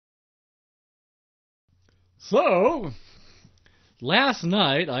So, last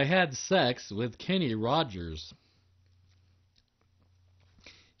night I had sex with Kenny Rogers.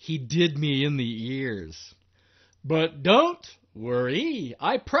 He did me in the ears. But don't worry,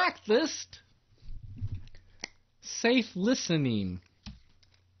 I practiced safe listening.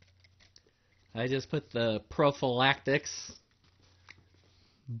 I just put the prophylactics,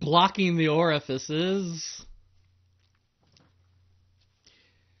 blocking the orifices,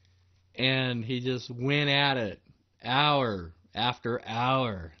 and he just went at it hour after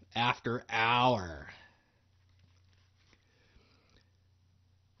hour after hour.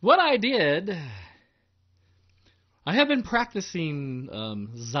 What I did, I have been practicing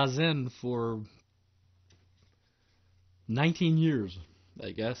Zazen for 19 years,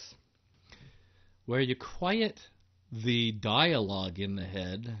 I guess, where you quiet the dialogue in the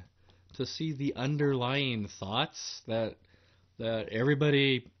head to see the underlying thoughts that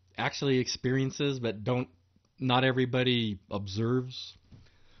everybody actually experiences, but not everybody observes.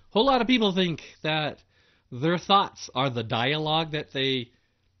 A whole lot of people think that their thoughts are the dialogue that they,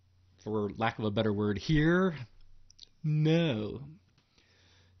 for lack of a better word, hear. No.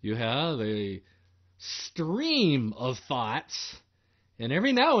 You have a stream of thoughts, and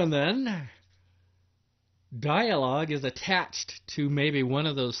every now and then, dialogue is attached to maybe one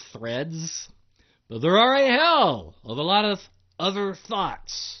of those threads, but there are a hell of a lot of other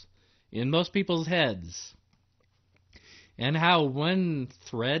thoughts in most people's heads. And how one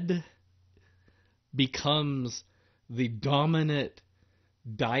thread becomes the dominant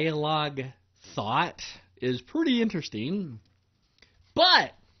dialogue thought is pretty interesting.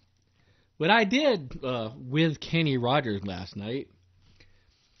 But what I did with Kenny Rogers last night,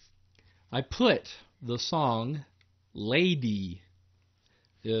 I put the song Lady,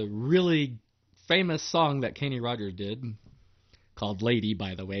 a really famous song that Kenny Rogers did, called Lady,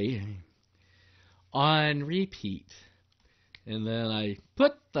 by the way, on repeat. And then I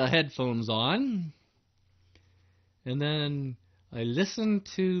put the headphones on, and then I listened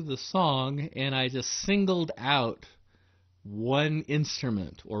to the song, and I just singled out one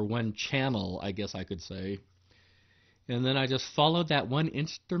instrument, or one channel, I guess I could say. And then I just followed that one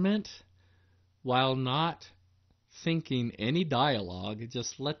instrument while not thinking any dialogue,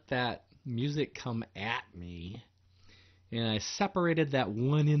 just let that music come at me. And I separated that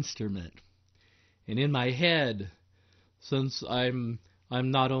one instrument. And in my head, since I'm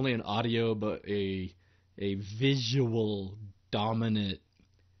not only an audio but a visual dominant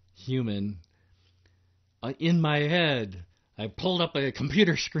human, in my head I pulled up a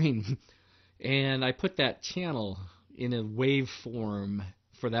computer screen and I put that channel in a waveform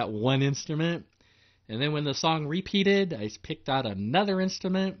for that one instrument. And then when the song repeated, I picked out another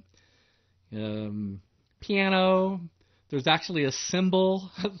instrument, piano. There's actually a cymbal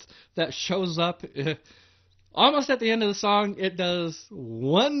that shows up almost at the end of the song. It does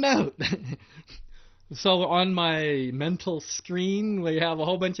one note. So on my mental screen, we have a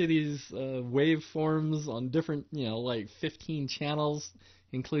whole bunch of these waveforms on different, like 15 channels,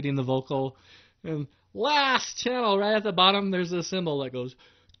 including the vocal. And last channel, right at the bottom, there's a cymbal that goes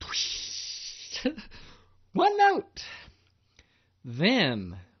one note.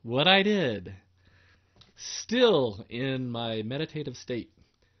 Then what I did, still in my meditative state,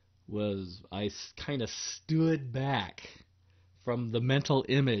 was I kind of stood back from the mental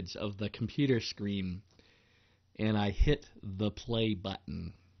image of the computer screen, and I hit the play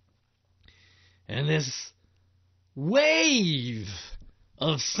button. And this wave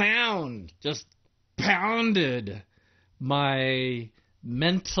of sound just pounded my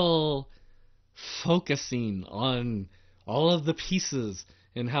mental focusing on all of the pieces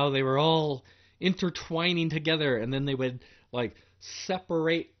and how they were all intertwining together, and then they would like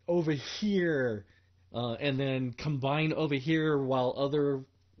separate over here and then combine over here while other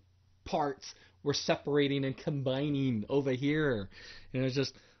parts were separating and combining over here. And it was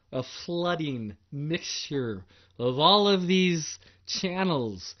just a flooding mixture of all of these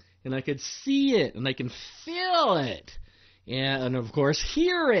channels, and I could see it and I can feel it and of course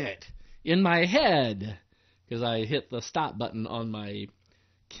hear it in my head because I hit the stop button on my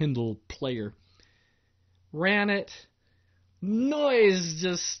Kindle player. Ran it. Noise,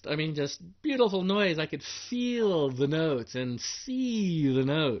 just beautiful noise. I could feel the notes and see the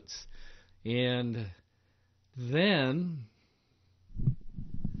notes. And then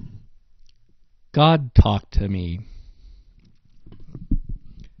God talked to me.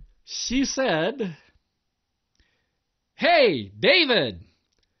 She said, "Hey, David,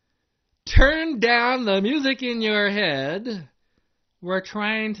 turn down the music in your head. We're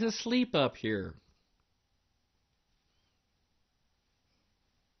trying to sleep up here."